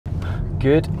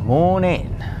Good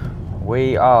morning.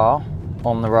 We are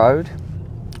on the road.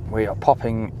 We are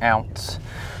popping out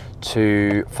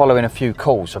to follow in a few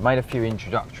calls. I've made a few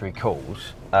introductory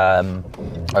calls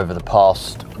over the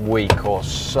past week or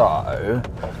so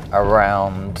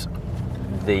around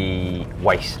the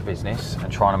waste business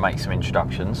and trying to make some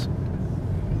introductions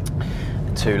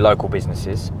to local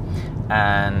businesses,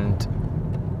 and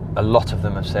a lot of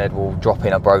them have said, well, drop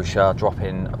in a brochure, drop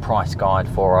in a price guide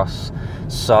for us.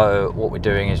 So what we're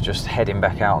doing is just heading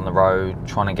back out on the road,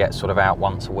 trying to get sort of out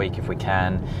once a week if we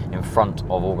can, in front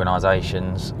of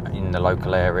organisations in the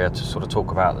local area to sort of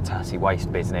talk about the Tassie Waste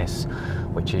business,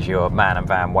 which is your man and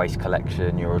van waste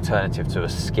collection, your alternative to a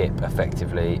skip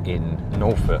effectively in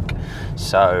Norfolk.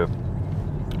 So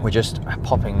we're just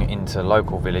popping into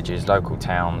local villages, local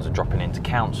towns, and dropping into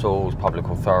councils, public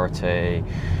authority,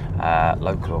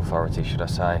 local authority should I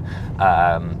say,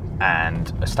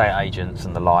 and estate agents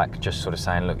and the like, just sort of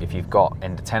saying, look, if you've got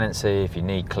end of tenancy, if you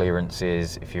need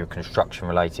clearances, if you're a construction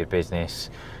related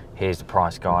business, here's the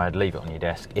price guide, leave it on your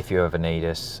desk. If you ever need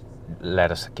us,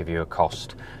 let us give you a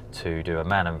cost to do a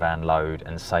man and van load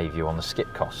and save you on the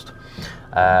skip cost.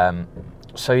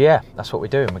 So yeah, that's what we're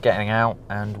doing. We're getting out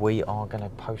and we are going to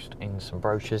post in some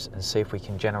brochures and see if we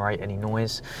can generate any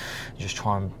noise. Just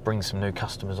try and bring some new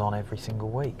customers on every single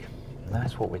week. And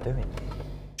that's what we're doing.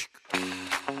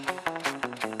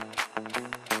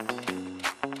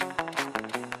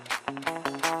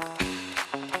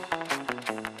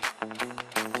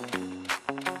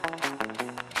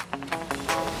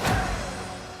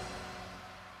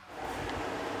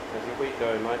 How's your week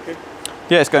going, Mike?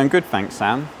 Yeah, it's going good, thanks,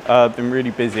 Sam. Been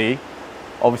really busy.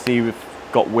 Obviously, we've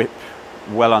got WIP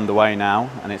well underway now,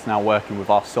 and it's now working with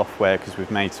our software because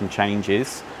we've made some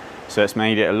changes. So it's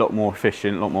made it a lot more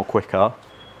efficient, a lot more quicker.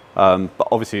 But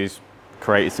obviously, it's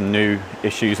created some new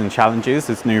issues and challenges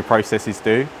as new processes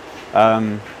do.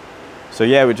 So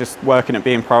yeah, we're just working at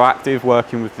being proactive,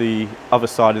 working with the other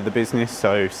side of the business,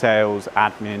 so sales,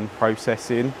 admin,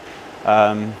 processing,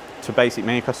 to basically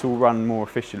make us all run more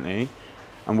efficiently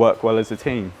and work well as a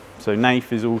team. So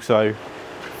Nath is also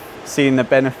seeing the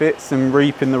benefits and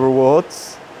reaping the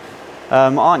rewards,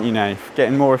 aren't you, Nath?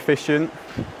 Getting more efficient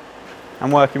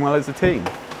and working well as a team.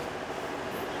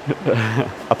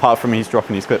 Apart from he's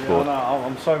dropping his clipboard. Yeah, I know,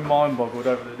 I'm so mind boggled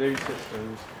over the new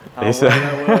systems, how well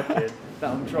they're working, that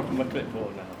I'm dropping my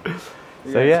clipboard now.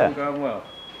 So yeah, it's all going well.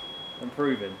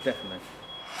 Improving, definitely.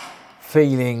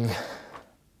 Feeling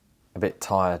a bit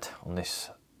tired on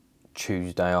this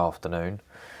Tuesday afternoon.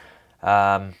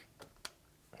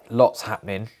 Lots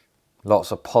happening,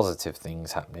 lots of positive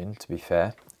things happening, to be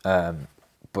fair,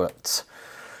 but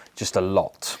just a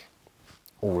lot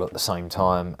all at the same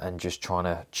time, and just trying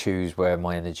to choose where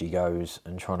my energy goes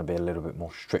and trying to be a little bit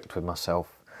more strict with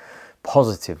myself.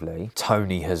 Positively,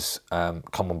 Tony has come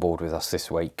on board with us this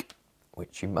week,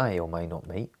 which you may or may not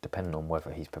meet, depending on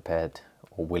whether he's prepared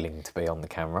or willing to be on the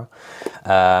camera.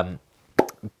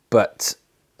 But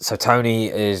so Tony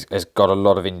has got a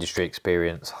lot of industry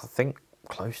experience. I think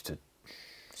close to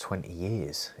 20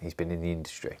 years he's been in the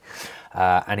industry.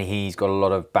 And he's got a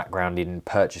lot of background in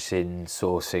purchasing,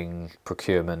 sourcing,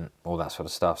 procurement, all that sort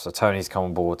of stuff. So Tony's come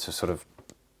on board to sort of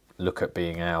look at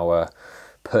being our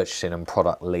purchasing and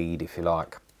product lead, if you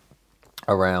like,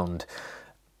 around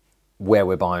where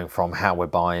we're buying from, how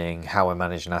we're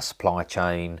managing our supply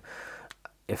chain,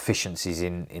 efficiencies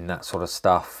in that sort of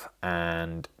stuff,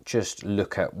 and just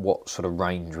look at what sort of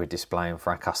range we're displaying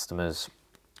for our customers,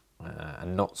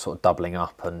 and not sort of doubling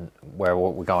up. And where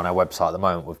we go on our website at the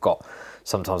moment, we've got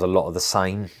sometimes a lot of the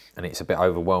same, and it's a bit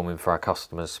overwhelming for our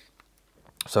customers.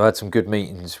 So I had some good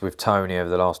meetings with Tony over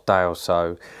the last day or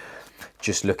so,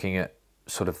 just looking at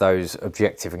sort of those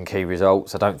objective and key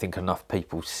results. I don't think enough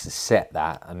people set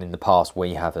that, and in the past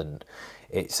we haven't.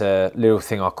 It's a little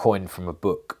thing I coined from a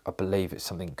book. I believe it's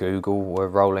something Google were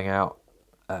rolling out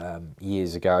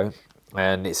years ago,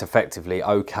 and it's effectively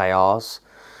OKRs.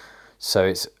 So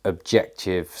it's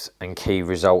objectives and key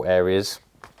result areas.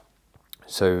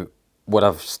 So what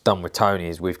I've done with Tony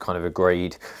is we've kind of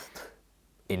agreed,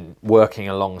 in working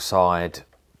alongside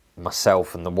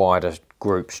myself and the wider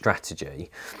group strategy,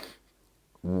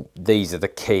 these are the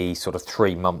key sort of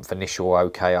 3-month initial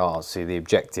OKRs. So the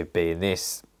objective being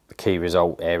this, the key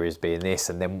result areas being this,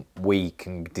 and then we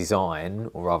can design,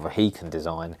 or rather he can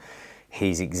design,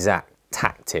 his exact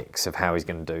tactics of how he's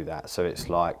going to do that. So it's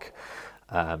like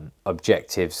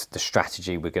objectives, the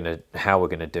strategy how we're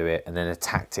going to do it, and then the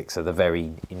tactics are the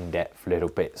very in-depth little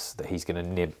bits that he's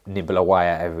going to nibble away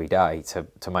at every day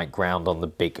to make ground on the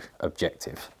big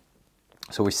objective.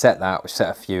 So we set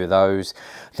a few of those.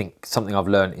 I think something I've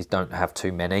learned is don't have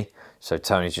too many. So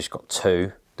Tony's just got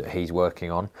 2 that he's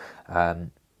working on,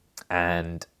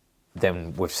 and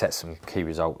then we've set some key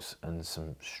results and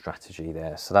some strategy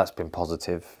there. So that's been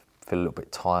positive. Feel a little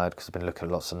bit tired because I've been looking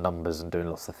at lots of numbers and doing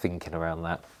lots of thinking around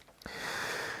that.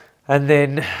 And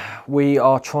then we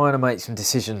are trying to make some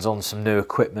decisions on some new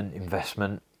equipment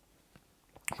investment,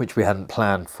 which we hadn't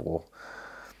planned for.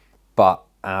 But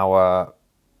our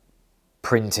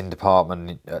printing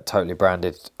department, Totally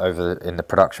Branded, over in the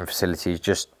production facility is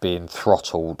just being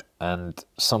throttled, and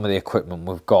some of the equipment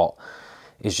we've got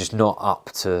is just not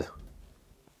up to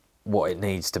what it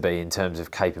needs to be in terms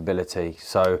of capability.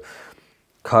 So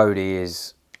Cody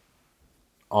is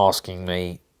asking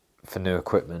me for new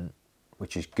equipment,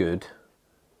 which is good,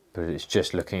 but it's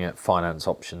just looking at finance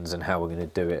options and how we're going to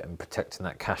do it and protecting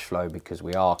that cash flow, because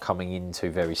we are coming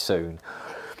into very soon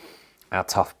our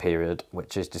tough period,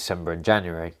 which is December and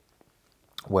January,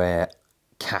 where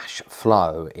cash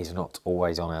flow is not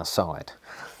always on our side.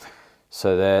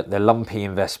 So they're lumpy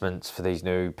investments for these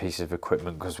new pieces of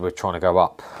equipment, because we're trying to go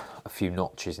up a few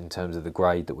notches in terms of the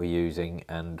grade that we're using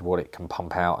and what it can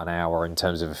pump out an hour in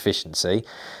terms of efficiency,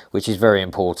 which is very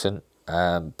important,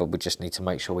 but we just need to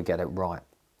make sure we get it right.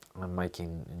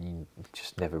 And you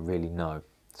just never really know.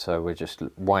 So we're just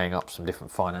weighing up some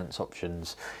different finance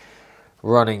options,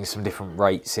 running some different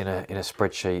rates in a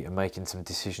spreadsheet and making some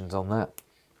decisions on that.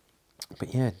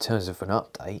 But yeah, in terms of an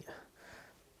update,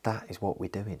 that is what we're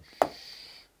doing.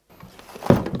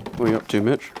 What are you up to,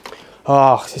 Mitch?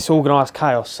 Oh, it's organised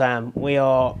chaos, Sam. We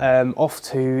are off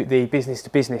to the Business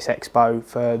to Business Expo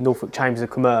for Norfolk Chambers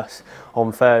of Commerce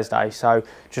on Thursday. So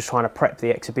just trying to prep the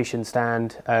exhibition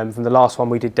stand from the last one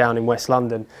we did down in West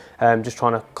London. Just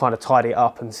trying to kind of tidy it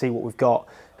up and see what we've got.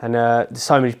 And there's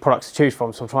so many products to choose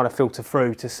from, so I'm trying to filter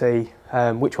through to see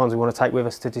which ones we want to take with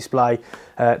us to display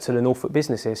to the Norfolk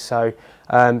businesses. So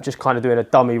just kind of doing a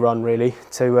dummy run really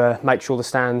to make sure the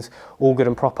stand's all good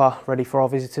and proper, ready for our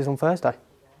visitors on Thursday.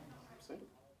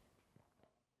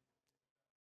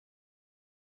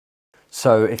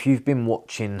 So if you've been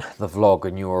watching the vlog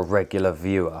and you're a regular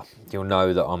viewer, you'll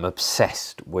know that I'm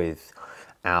obsessed with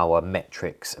our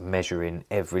metrics, measuring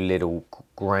every little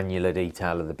granular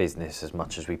detail of the business as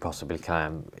much as we possibly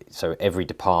can. So every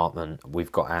department,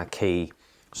 we've got our key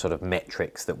sort of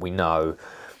metrics that we know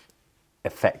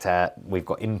affect we've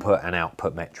got input and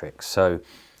output metrics. So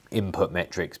input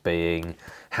metrics being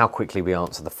how quickly we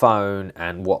answer the phone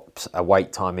and what a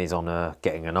wait time is on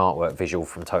getting an artwork visual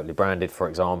from Totally Branded, for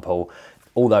example.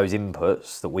 All those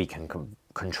inputs that we can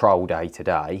control day to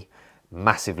day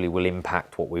massively will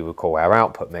impact what we would call our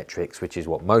output metrics, which is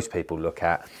what most people look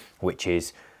at, which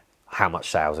is how much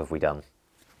sales have we done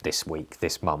this week,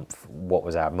 this month, what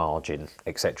was our margin,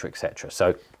 etc., etc.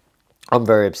 So I'm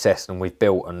very obsessed, and we've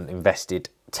built and invested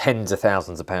tens of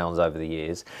thousands of pounds over the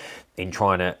years in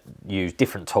trying to use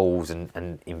different tools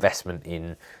and investment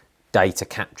in data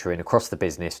capturing across the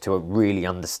business to really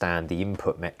understand the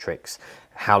input metrics,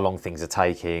 how long things are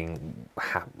taking,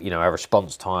 our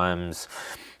response times,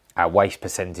 our waste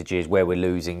percentages, where we're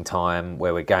losing time,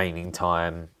 where we're gaining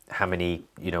time, how many,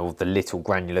 the little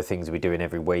granular things we're doing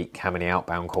every week, how many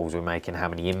outbound calls we're making, how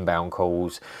many inbound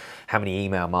calls, how many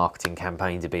email marketing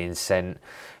campaigns are being sent,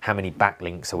 how many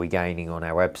backlinks are we gaining on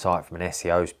our website from an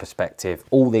SEO's perspective.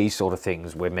 All these sort of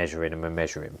things we're measuring and we're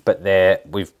measuring. But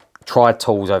we've tried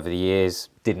tools over the years,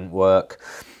 didn't work,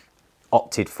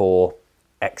 opted for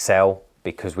Excel,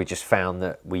 because we just found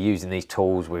that we're using these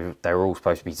tools, they were all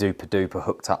supposed to be super duper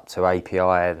hooked up to API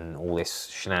and all this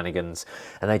shenanigans,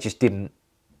 and they just didn't.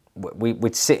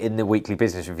 We'd sit in the weekly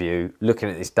business review looking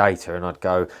at this data, and I'd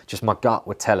go, just my gut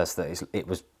would tell us that it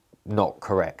was not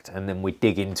correct, and then we'd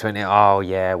dig into it, and oh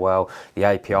yeah, well, the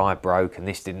API broke and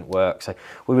this didn't work. So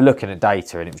we were looking at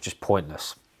data and it was just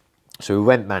pointless. So we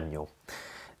went manual.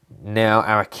 Now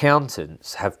our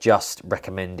accountants have just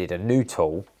recommended a new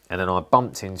tool, and then I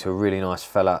bumped into a really nice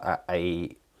fella at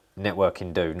a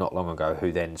networking do not long ago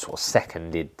who then sort of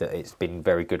seconded that it's been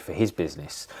very good for his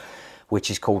business, which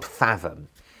is called Fathom.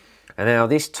 And now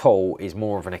this tool is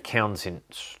more of an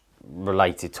accountant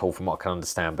related tool from what I can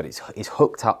understand, but it's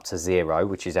hooked up to Xero,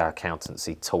 which is our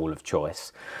accountancy tool of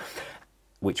choice,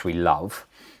 which we love.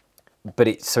 But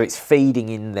it's feeding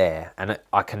in there, and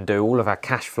I can do all of our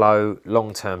cash flow,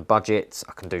 long-term budgets,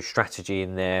 I can do strategy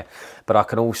in there, but I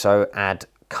can also add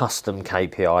custom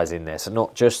KPIs in there. So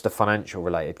not just the financial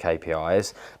related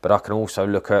KPIs, but I can also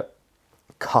look at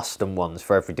custom ones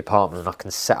for every department, and I can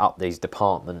set up these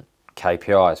department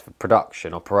KPIs for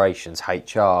production, operations,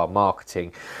 HR,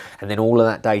 marketing, and then all of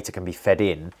that data can be fed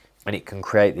in, and it can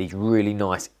create these really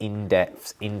nice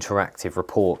in-depth interactive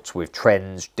reports with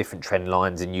trends, different trend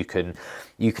lines, and you can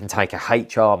take a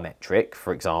HR metric,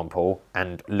 for example,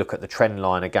 and look at the trend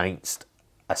line against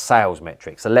a sales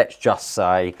metric. So let's just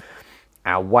say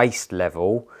our waste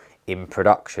level in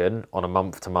production on a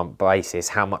month-to-month basis,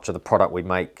 how much of the product we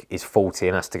make is faulty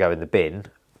and has to go in the bin,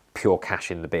 pure cash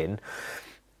in the bin,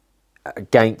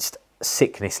 against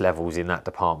sickness levels in that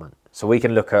department. So we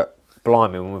can look at,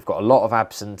 blimey, when we've got a lot of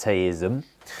absenteeism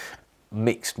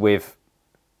mixed with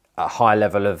a high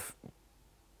level of,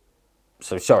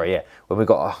 when we've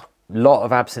got a lot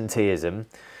of absenteeism,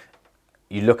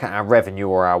 you look at our revenue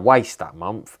or our waste that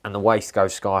month, and the waste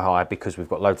goes sky high because we've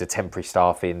got loads of temporary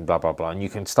staff in, blah, blah, blah. And you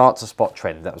can start to spot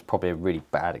trends. That was probably a really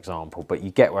bad example, but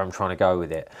you get where I'm trying to go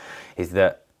with it, is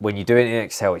that when you do it in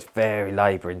Excel, it's very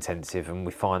labour intensive, and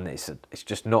we find that it's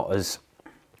just not as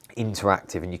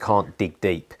interactive, and you can't dig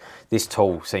deep. This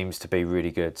tool seems to be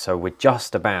really good. So we're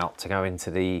just about to go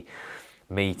into the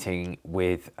meeting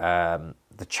with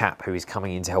the chap who is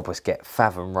coming in to help us get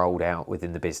Fathom rolled out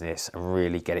within the business and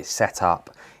really get it set up,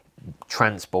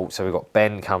 transport. So we've got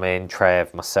Ben come in,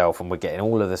 Trev, myself, and we're getting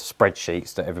all of the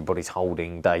spreadsheets that everybody's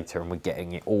holding data, and we're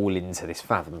getting it all into this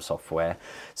Fathom software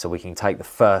so we can take the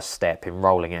first step in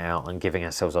rolling it out and giving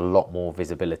ourselves a lot more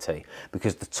visibility.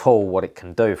 Because the tool, what it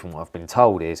can do from what I've been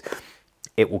told is,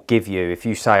 it will give you, if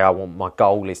you say my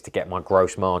goal is to get my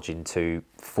gross margin to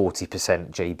 40%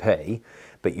 GP,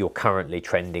 but you're currently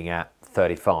trending at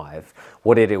 35,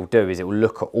 what it'll do is it will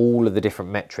look at all of the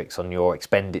different metrics on your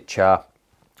expenditure,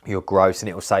 your gross, and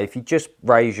it will say if you just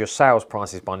raise your sales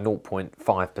prices by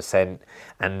 0.5%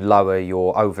 and lower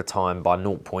your overtime by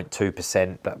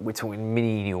 0.2%, but we're talking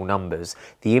menial numbers,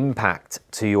 the impact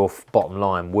to your bottom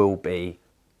line will be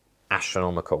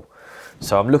astronomical.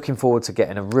 So I'm looking forward to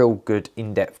getting a real good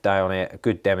in-depth day on it, a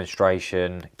good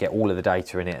demonstration, get all of the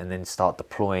data in it, and then start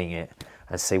deploying it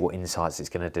and see what insights it's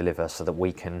going to deliver so that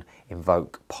we can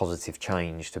invoke positive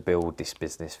change to build this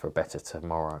business for a better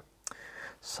tomorrow.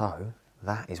 So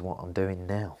that is what I'm doing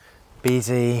now.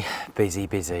 Busy, busy,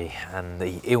 busy, and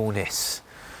the illness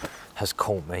has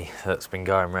caught me that's been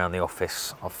going around the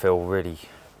office. I feel really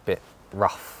a bit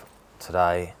rough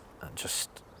today, and just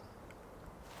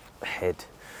head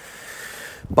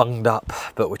bunged up,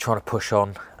 but we're trying to push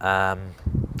on.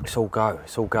 It's all go,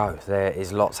 it's all go. There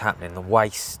is lots happening. The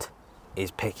waste is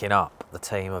picking up. The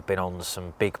team have been on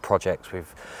some big projects.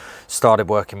 We've started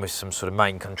working with some sort of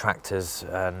main contractors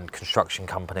and construction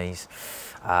companies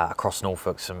across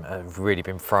Norfolk. Some have really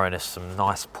been throwing us some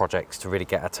nice projects to really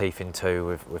get our teeth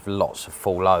into, with lots of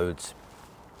full loads,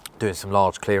 doing some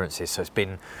large clearances. So it's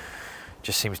been,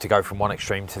 just seems to go from one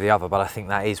extreme to the other. But I think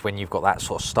that is when you've got that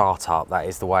sort of startup, that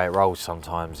is the way it rolls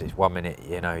sometimes. It's 1 minute,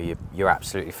 you know, you're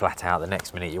absolutely flat out. The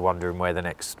next minute you're wondering where the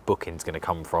next booking's going to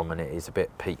come from, and it is a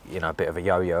bit peak, you know, a bit of a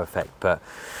yo-yo effect. But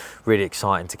really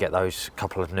exciting to get those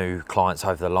couple of new clients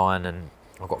over the line. And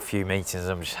I've got a few meetings.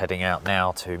 I'm just heading out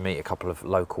now to meet a couple of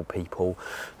local people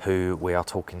who we are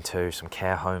talking to, some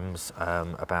care homes,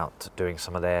 about doing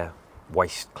some of their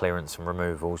waste clearance and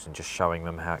removals, and just showing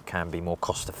them how it can be more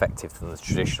cost effective than the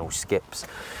traditional skips.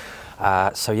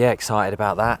 So yeah, excited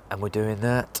about that, and we're doing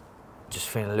that. Just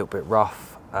feeling a little bit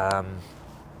rough.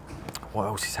 What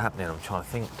else is happening? I'm trying to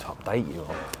think to update you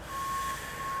on.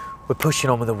 We're pushing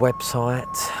on with the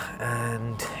website,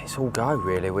 and it's all go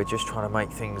really. We're just trying to make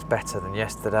things better than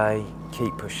yesterday,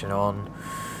 keep pushing on,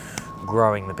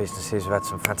 growing the businesses. We've had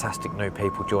some fantastic new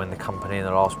people join the company in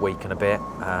the last week and a bit.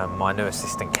 My new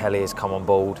assistant Kelly has come on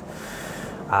board.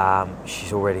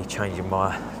 She's already changing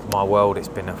my world. It's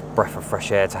been a breath of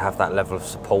fresh air to have that level of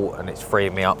support, and it's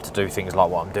freeing me up to do things like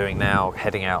what I'm doing now,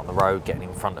 heading out on the road, getting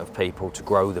in front of people to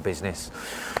grow the business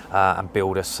and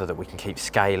build us so that we can keep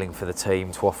scaling for the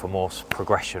team, to offer more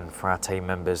progression for our team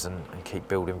members, and keep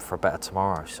building for a better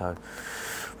tomorrow. So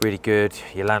really good.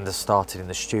 Yolanda's started in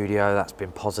the studio, that's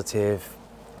been positive.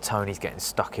 Tony's getting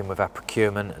stuck in with our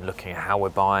procurement and looking at how we're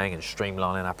buying and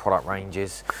streamlining our product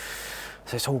ranges.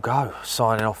 So it's all go.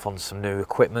 Signing off on some new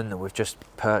equipment that we've just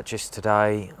purchased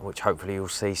today, which hopefully you'll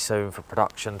see soon for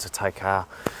production, to take our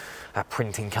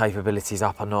printing capabilities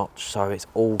up a notch. So it's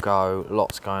all go,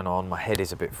 lots going on. My head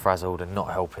is a bit frazzled and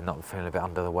not helping that I'm feeling a bit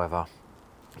under the weather.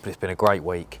 But it's been a great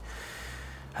week,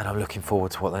 and I'm looking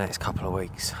forward to what the next couple of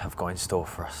weeks have got in store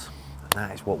for us. And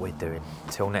that is what we're doing.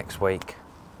 Till next week,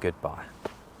 goodbye.